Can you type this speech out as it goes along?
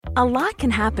A lot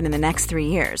can happen in the next 3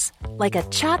 years. Like a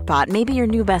chatbot may be your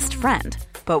new best friend.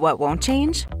 But what won't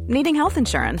change? Needing health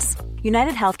insurance.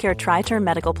 United Healthcare Tri-Term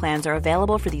Medical Plans are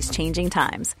available for these changing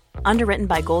times. Underwritten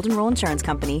by Golden Rule Insurance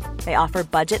Company, they offer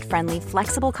budget-friendly,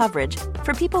 flexible coverage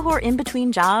for people who are in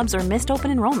between jobs or missed open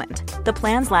enrollment. The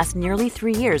plans last nearly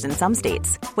 3 years in some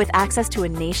states, with access to a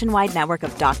nationwide network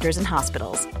of doctors and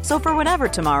hospitals. So for whatever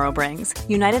tomorrow brings,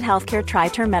 United Healthcare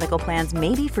Tri-Term Medical Plans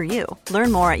may be for you.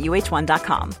 Learn more at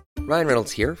uh1.com. Ryan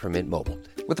Reynolds here from Mint Mobile.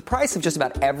 With the price of just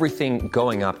about everything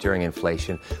going up during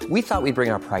inflation, we thought we'd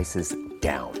bring our prices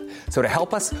down. So to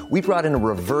help us, we brought in a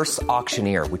reverse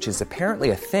auctioneer, which is apparently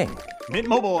a thing. Mint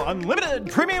Mobile Unlimited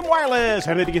Premium Wireless.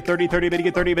 How to get 30, 30, bit to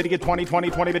get 30, bit to get 20,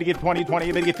 20, 20, bit to get 20,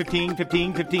 20, bit to get 15,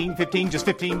 15, 15, 15, just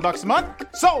 $15 a month?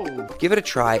 Sold! Give it a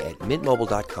try at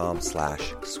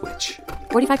mintmobile.com/switch.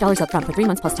 $45 up front for 3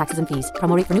 months plus taxes and fees.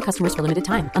 Promo rate for new customers for limited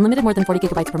time. Unlimited more than 40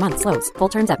 gigabytes per month. Slows full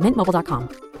terms at mintmobile.com.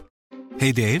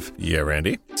 Hey, Dave. Yeah,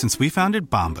 Randy. Since we founded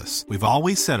Bombas, we've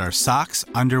always said our socks,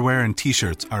 underwear, and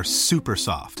T-shirts are super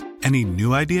soft. Any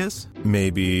new ideas?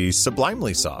 Maybe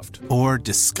sublimely soft. Or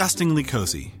disgustingly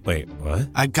cozy. Wait, what?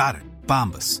 I got it.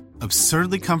 Bombas.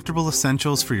 Absurdly comfortable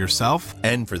essentials for yourself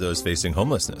and for those facing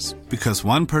homelessness. Because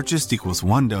one purchased equals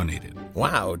one donated.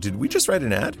 Wow, did we just write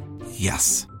an ad?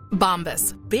 Yes.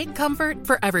 Bombas. Big comfort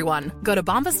for everyone. Go to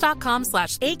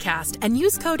bombas.com/ACAST and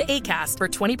use code ACAST for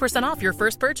 20% off your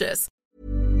first purchase.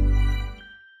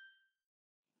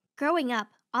 Growing up,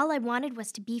 all I wanted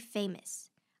was to be famous.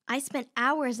 I spent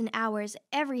hours and hours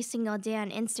every single day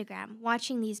on Instagram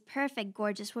watching these perfect,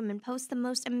 gorgeous women post the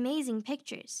most amazing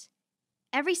pictures.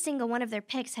 Every single one of their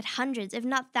pics had hundreds, if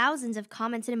not thousands, of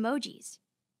comments and emojis.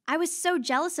 I was so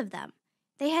jealous of them.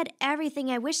 They had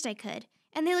everything I wished I could,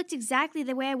 and they looked exactly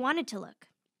the way I wanted to look.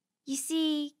 You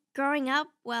see, growing up,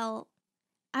 well,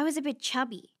 I was a bit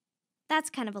chubby.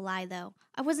 That's kind of a lie, though.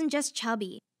 I wasn't just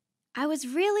chubby. I was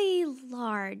really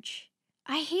large.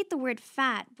 I hate the word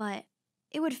fat, but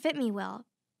it would fit me well.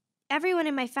 Everyone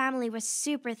in my family was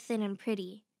super thin and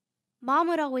pretty. Mom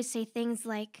would always say things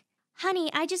like, "Honey,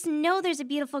 I just know there's a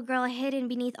beautiful girl hidden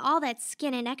beneath all that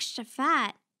skin and extra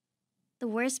fat." The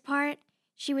worst part,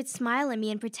 she would smile at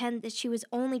me and pretend that she was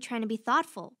only trying to be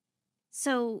thoughtful.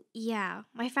 So, yeah,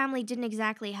 my family didn't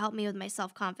exactly help me with my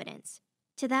self-confidence.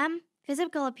 To them,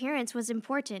 physical appearance was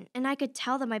important, and I could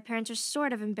tell that my parents were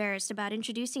sort of embarrassed about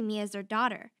introducing me as their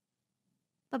daughter.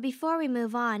 But before we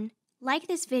move on, like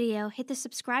this video, hit the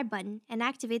subscribe button, and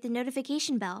activate the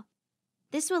notification bell.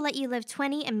 This will let you live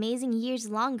 20 amazing years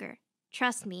longer.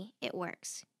 Trust me, it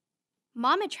works.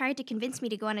 Mom had tried to convince me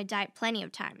to go on a diet plenty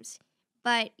of times.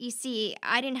 But, you see,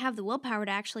 I didn't have the willpower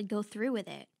to actually go through with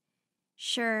it.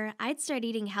 Sure, I'd start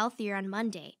eating healthier on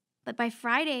Monday, but by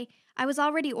Friday, I was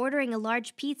already ordering a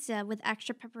large pizza with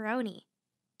extra pepperoni.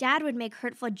 Dad would make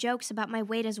hurtful jokes about my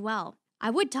weight as well. "I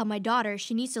would tell my daughter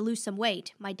she needs to lose some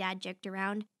weight," my dad joked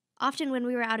around, often when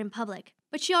we were out in public,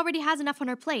 "but she already has enough on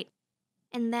her plate."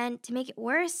 And then, to make it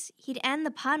worse, he'd end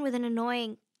the pun with an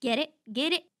annoying, "Get it?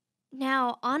 Get it?"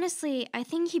 Now, honestly, I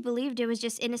think he believed it was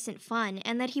just innocent fun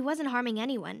and that he wasn't harming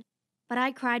anyone. But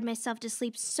I cried myself to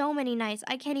sleep so many nights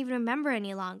I can't even remember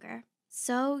any longer.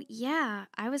 So, yeah,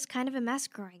 I was kind of a mess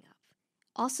growing up.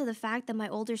 Also, the fact that my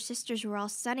older sisters were all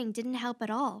stunning didn't help at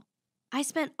all. I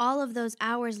spent all of those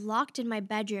hours locked in my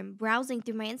bedroom, browsing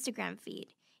through my Instagram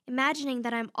feed, imagining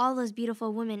that I'm all those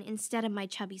beautiful women instead of my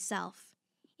chubby self.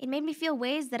 It made me feel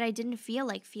ways that I didn't feel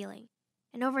like feeling.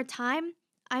 And over time,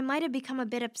 I might have become a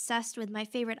bit obsessed with my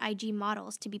favorite IG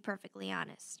models, to be perfectly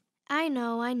honest. I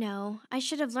know. I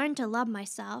should have learned to love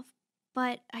myself,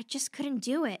 but I just couldn't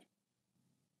do it.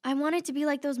 I wanted to be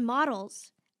like those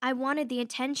models. I wanted the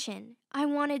attention. I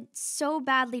wanted so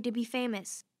badly to be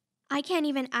famous. I can't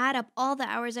even add up all the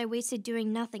hours I wasted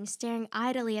doing nothing, staring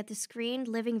idly at the screen,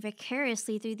 living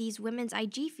vicariously through these women's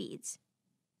IG feeds.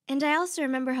 And I also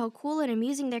remember how cool and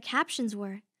amusing their captions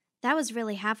were. That was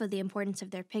really half of the importance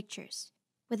of their pictures.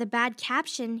 With a bad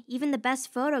caption, even the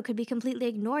best photo could be completely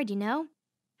ignored, you know?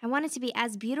 I wanted to be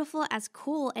as beautiful, as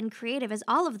cool, and creative as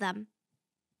all of them.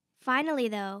 Finally,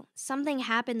 though, something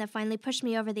happened that finally pushed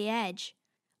me over the edge.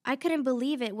 I couldn't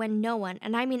believe it when no one,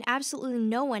 and I mean absolutely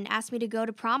no one, asked me to go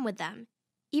to prom with them.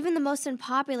 Even the most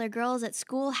unpopular girls at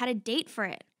school had a date for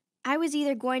it. I was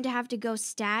either going to have to go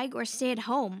stag or stay at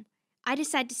home. I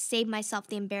decided to save myself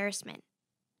the embarrassment.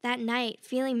 That night,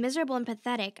 feeling miserable and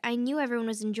pathetic, I knew everyone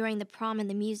was enjoying the prom and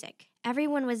the music.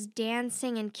 Everyone was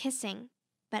dancing and kissing.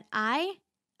 But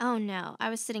oh no,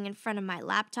 I was sitting in front of my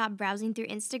laptop browsing through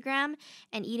Instagram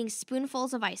and eating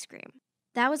spoonfuls of ice cream.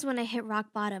 That was when I hit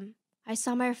rock bottom. I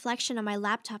saw my reflection on my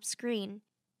laptop screen,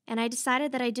 and I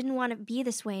decided that I didn't want to be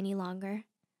this way any longer.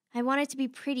 I wanted to be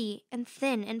pretty and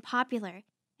thin and popular,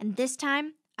 and this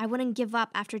time, I wouldn't give up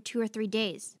after 2 or 3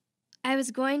 days. I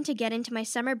was going to get into my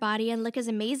summer body and look as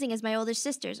amazing as my older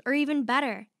sisters, or even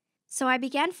better. So I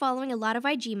began following a lot of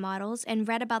IG models and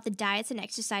read about the diets and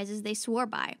exercises they swore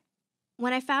by.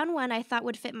 When I found one I thought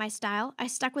would fit my style, I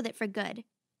stuck with it for good.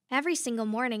 Every single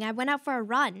morning, I went out for a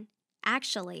run.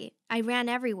 Actually, I ran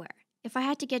everywhere. If I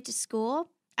had to get to school,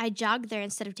 I jogged there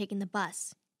instead of taking the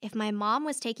bus. If my mom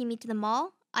was taking me to the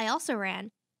mall, I also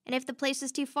ran. And if the place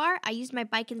was too far, I used my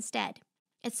bike instead.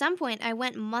 At some point, I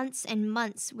went months and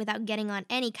months without getting on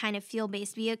any kind of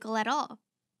fuel-based vehicle at all.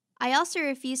 I also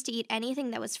refused to eat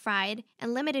anything that was fried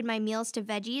and limited my meals to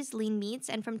veggies, lean meats,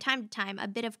 and from time to time, a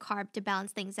bit of carb to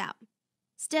balance things out.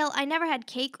 Still, I never had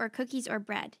cake or cookies or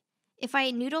bread. If I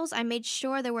ate noodles, I made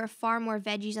sure there were far more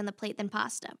veggies on the plate than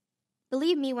pasta.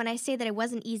 Believe me when I say that it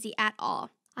wasn't easy at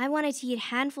all. I wanted to eat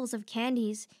handfuls of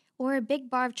candies or a big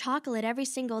bar of chocolate every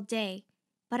single day,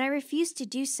 but I refused to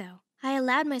do so. I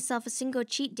allowed myself a single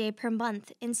cheat day per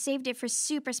month and saved it for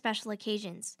super special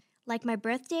occasions, like my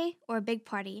birthday or a big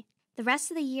party. The rest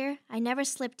of the year, I never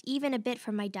slipped even a bit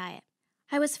from my diet.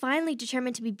 I was finally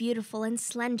determined to be beautiful and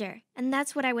slender, and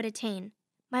that's what I would attain.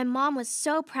 My mom was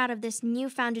so proud of this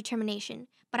newfound determination,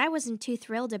 but I wasn't too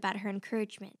thrilled about her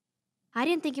encouragement. I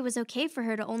didn't think it was okay for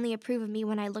her to only approve of me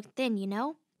when I looked thin, you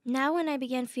know? Now when I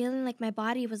began feeling like my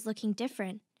body was looking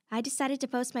different, I decided to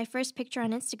post my first picture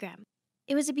on Instagram.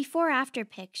 It was a before-after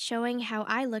pic showing how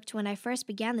I looked when I first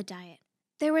began the diet.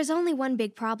 There was only one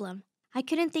big problem. I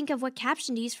couldn't think of what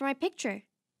caption to use for my picture.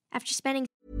 After spending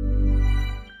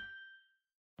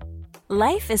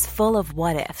Life is full of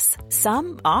what-ifs.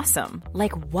 Some awesome,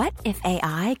 like what if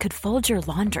AI could fold your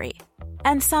laundry?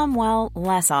 And some, well,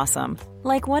 less awesome,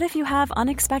 like what if you have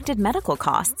unexpected medical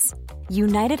costs?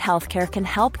 United Healthcare can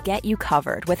help get you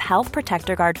covered with Health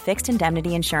Protector Guard fixed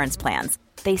indemnity insurance plans.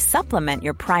 They supplement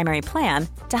your primary plan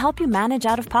to help you manage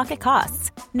out-of-pocket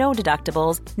costs. No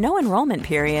deductibles, no enrollment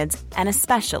periods, and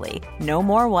especially no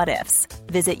more what-ifs.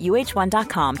 Visit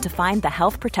uh1.com to find the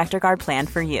Health Protector Guard plan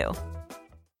for you.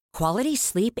 Quality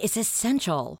sleep is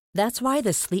essential. That's why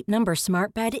the Sleep Number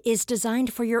Smart Bed is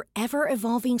designed for your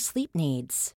ever-evolving sleep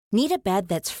needs. Need a bed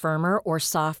that's firmer or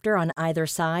softer on either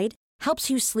side? Helps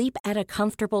you sleep at a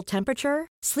comfortable temperature?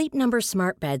 Sleep Number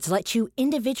Smart Beds let you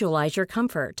individualize your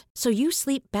comfort so you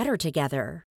sleep better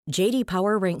together. J.D.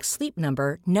 Power ranks Sleep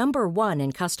Number number 1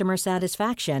 in customer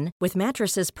satisfaction with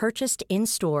mattresses purchased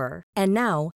in-store. And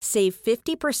now, save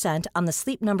 50% on the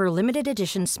Sleep Number Limited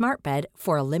Edition Smart Bed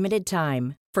for a limited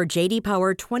time. For J.D.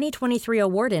 Power 2023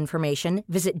 award information,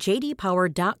 visit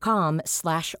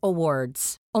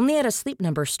jdpower.com/awards. Only at a Sleep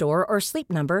Number store or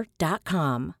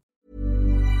sleepnumber.com.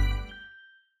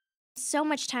 so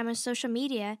much time on social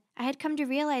media, I had come to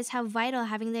realize how vital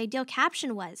having the ideal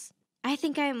caption was. I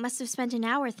think I must have spent an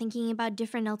hour thinking about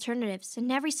different alternatives,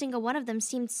 and every single one of them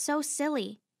seemed so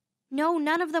silly. No,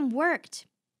 none of them worked.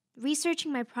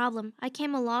 Researching my problem, I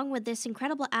came along with this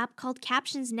incredible app called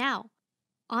Captions Now.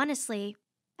 Honestly,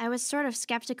 I was sort of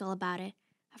skeptical about it.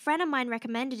 A friend of mine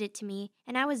recommended it to me,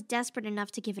 and I was desperate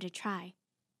enough to give it a try.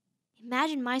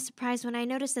 Imagine my surprise when I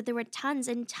noticed that there were tons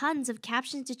and tons of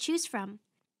captions to choose from.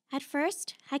 At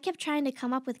first, I kept trying to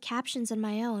come up with captions on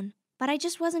my own, but I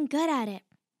just wasn't good at it.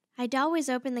 I'd always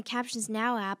open the Captions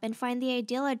Now app and find the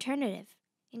ideal alternative.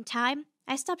 In time,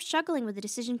 I stopped struggling with the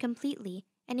decision completely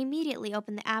and immediately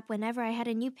opened the app whenever I had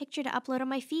a new picture to upload on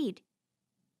my feed.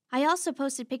 I also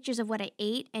posted pictures of what I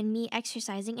ate and me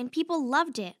exercising, and people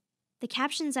loved it. The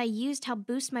captions I used helped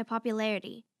boost my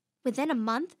popularity. Within a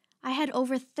month, I had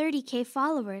over 30,000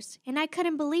 followers, and I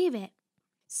couldn't believe it.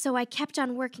 So I kept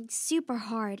on working super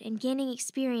hard and gaining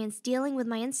experience dealing with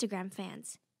my Instagram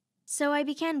fans.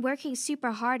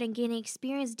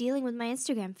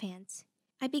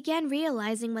 I began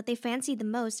realizing what they fancied the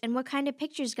most and what kind of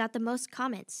pictures got the most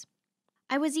comments.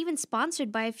 I was even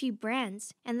sponsored by a few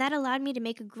brands, and that allowed me to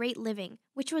make a great living,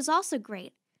 which was also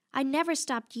great. I never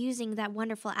stopped using that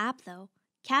wonderful app, though.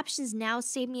 Captions Now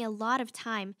saved me a lot of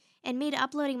time and made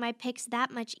uploading my pics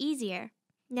that much easier.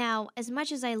 Now, as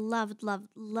much as I loved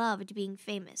being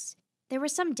famous, there were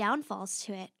some downfalls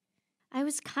to it. I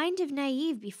was kind of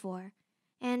naive before,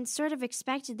 and sort of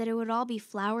expected that it would all be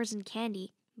flowers and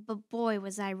candy, but boy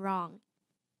was I wrong.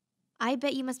 I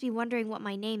bet you must be wondering what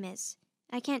my name is.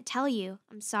 I can't tell you,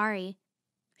 I'm sorry.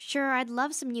 Sure, I'd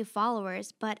love some new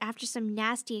followers, but after some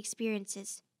nasty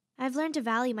experiences, I've learned to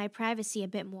value my privacy a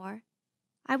bit more.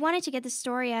 I wanted to get the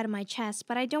story out of my chest,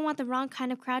 but I don't want the wrong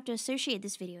kind of crowd to associate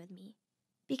this video with me.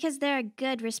 Because there are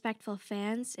good, respectful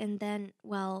fans, and then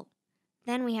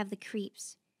we have the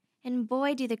creeps. And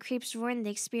boy, do the creeps ruin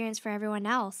the experience for everyone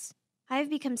else. I have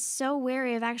become so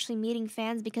wary of actually meeting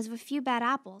fans because of a few bad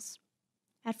apples.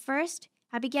 At first,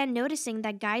 I began noticing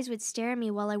that guys would stare at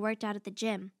me while I worked out at the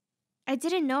gym. I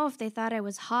didn't know if they thought I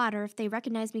was hot or if they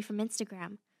recognized me from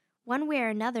Instagram. One way or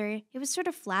another, it was sort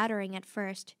of flattering at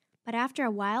first, but after a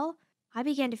while, I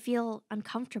began to feel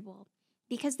uncomfortable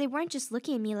because they weren't just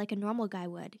looking at me like a normal guy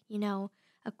would,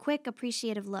 a quick,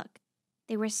 appreciative look.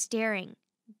 They were staring,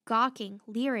 gawking,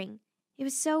 leering. It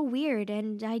was so weird,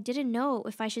 and I didn't know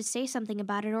if I should say something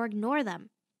about it or ignore them.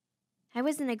 I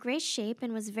was in a great shape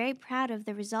and was very proud of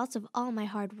the results of all my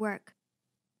hard work.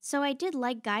 So I did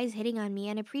like guys hitting on me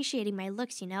and appreciating my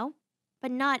looks,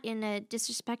 but not in a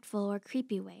disrespectful or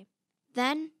creepy way.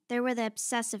 Then there were the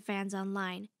obsessive fans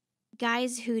online,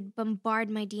 guys who'd bombard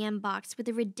my DM box with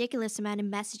a ridiculous amount of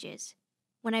messages.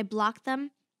 When I blocked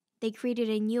them, they created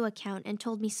a new account and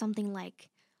told me something like,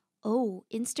 "Oh,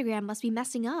 Instagram must be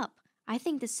messing up. I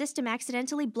think the system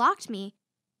accidentally blocked me."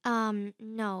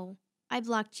 No. I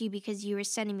blocked you because you were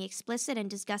sending me explicit and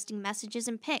disgusting messages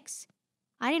and pics.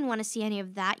 I didn't want to see any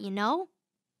of that,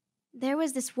 There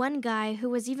was this one guy who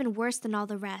was even worse than all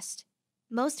the rest.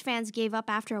 Most fans gave up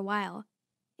after a while.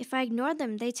 If I ignored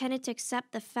them, they tended to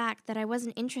accept the fact that I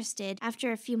wasn't interested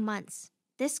after a few months.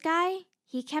 This guy,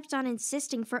 he kept on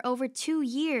insisting for over 2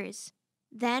 years.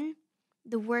 Then,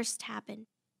 the worst happened.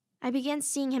 I began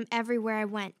seeing him everywhere I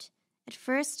went. At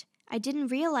first, I didn't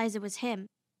realize it was him.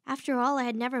 After all, I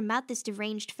had never met this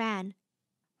deranged fan.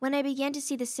 When I began to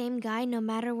see the same guy no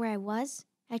matter where I was,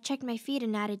 I checked my feed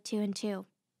and added 2 and 2.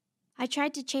 I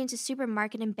tried to change the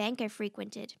supermarket and bank I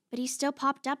frequented, but he still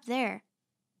popped up there.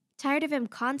 Tired of him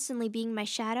constantly being my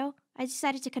shadow, I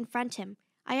decided to confront him.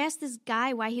 I asked this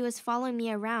guy why he was following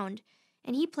me around,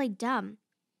 and he played dumb.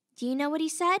 Do you know what he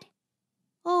said?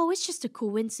 "Oh, it's just a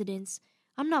coincidence.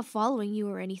 I'm not following you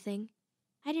or anything."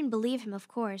 I didn't believe him, of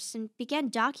course, and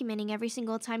began documenting every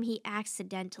single time he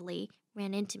accidentally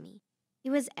ran into me.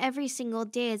 It was every single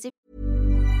day as if...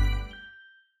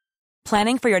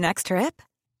 Planning for your next trip?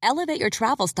 Elevate your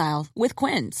travel style with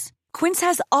Quince. Quince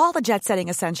has all the jet-setting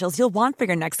essentials you'll want for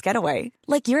your next getaway,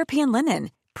 like European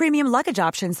linen, premium luggage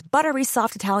options, buttery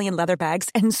soft Italian leather bags,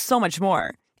 and so much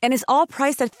more. And is all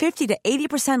priced at 50 to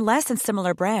 80% less than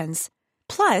similar brands.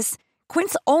 Plus,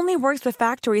 Quince only works with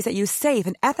factories that use safe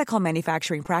and ethical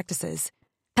manufacturing practices.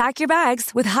 Pack your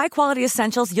bags with high-quality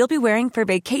essentials you'll be wearing for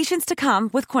vacations to come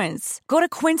with Quince. Go to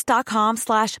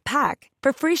quince.com/pack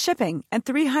for free shipping and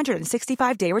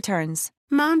 365-day returns.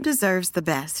 Mom deserves the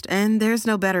best, and there's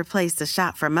no better place to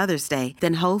shop for Mother's Day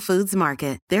than Whole Foods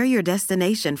Market. They're your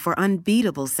destination for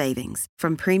unbeatable savings,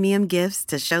 from premium gifts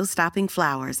to show-stopping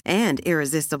flowers and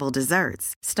irresistible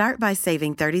desserts. Start by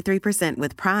saving 33%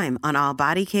 with Prime on all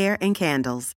body care and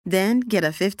candles. Then get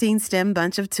a 15-stem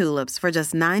bunch of tulips for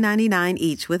just $9.99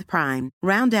 each with Prime.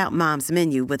 Round out Mom's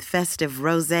menu with festive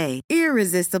rosé,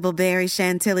 irresistible berry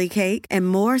chantilly cake, and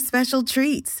more special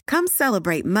treats. Come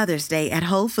celebrate Mother's Day at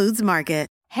Whole Foods Market.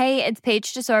 Hey, it's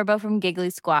Paige DeSorbo from Giggly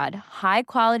Squad. High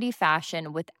quality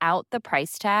fashion without the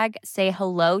price tag. Say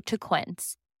hello to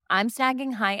Quince. I'm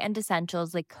snagging high-end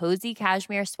essentials like cozy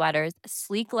cashmere sweaters,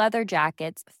 sleek leather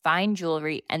jackets, fine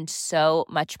jewelry, and so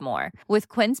much more. With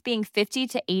Quince being 50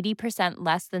 to 80%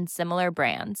 less than similar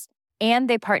brands. And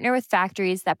they partner with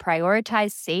factories that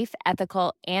prioritize safe,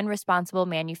 ethical, and responsible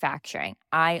manufacturing.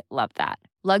 I love that.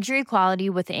 Luxury quality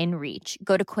within reach.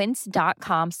 Go to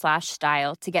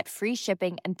quince.com/style to get free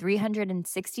shipping and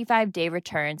 365-day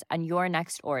returns on your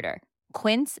next order.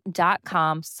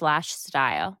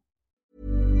 Quince.com/style.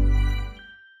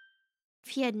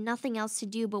 He had nothing else to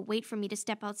do but wait for me to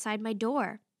step outside my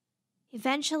door.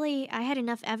 Eventually, I had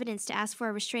enough evidence to ask for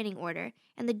a restraining order,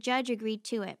 and the judge agreed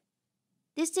to it.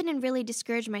 This didn't really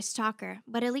discourage my stalker,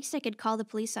 but at least I could call the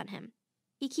police on him.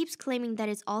 He keeps claiming that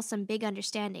it's all some big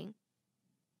understanding.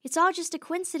 It's all just a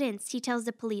coincidence, he tells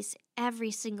the police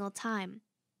every single time.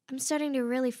 I'm starting to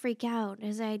really freak out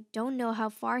as I don't know how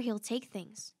far he'll take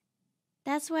things.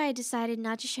 That's why I decided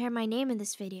not to share my name in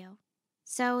this video.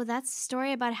 So that's the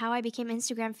story about how I became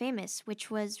Instagram famous,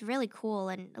 which was really cool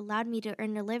and allowed me to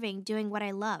earn a living doing what I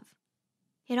love.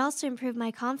 It also improved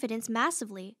my confidence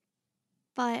massively.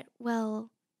 But,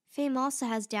 well, fame also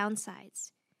has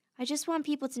downsides. I just want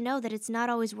people to know that it's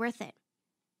not always worth it.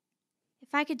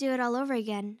 If I could do it all over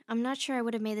again, I'm not sure I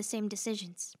would have made the same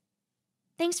decisions.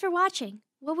 Thanks for watching.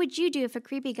 What would you do if a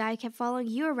creepy guy kept following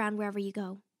you around wherever you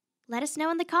go? Let us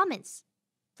know in the comments.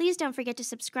 Please don't forget to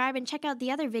subscribe and check out the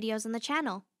other videos on the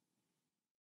channel.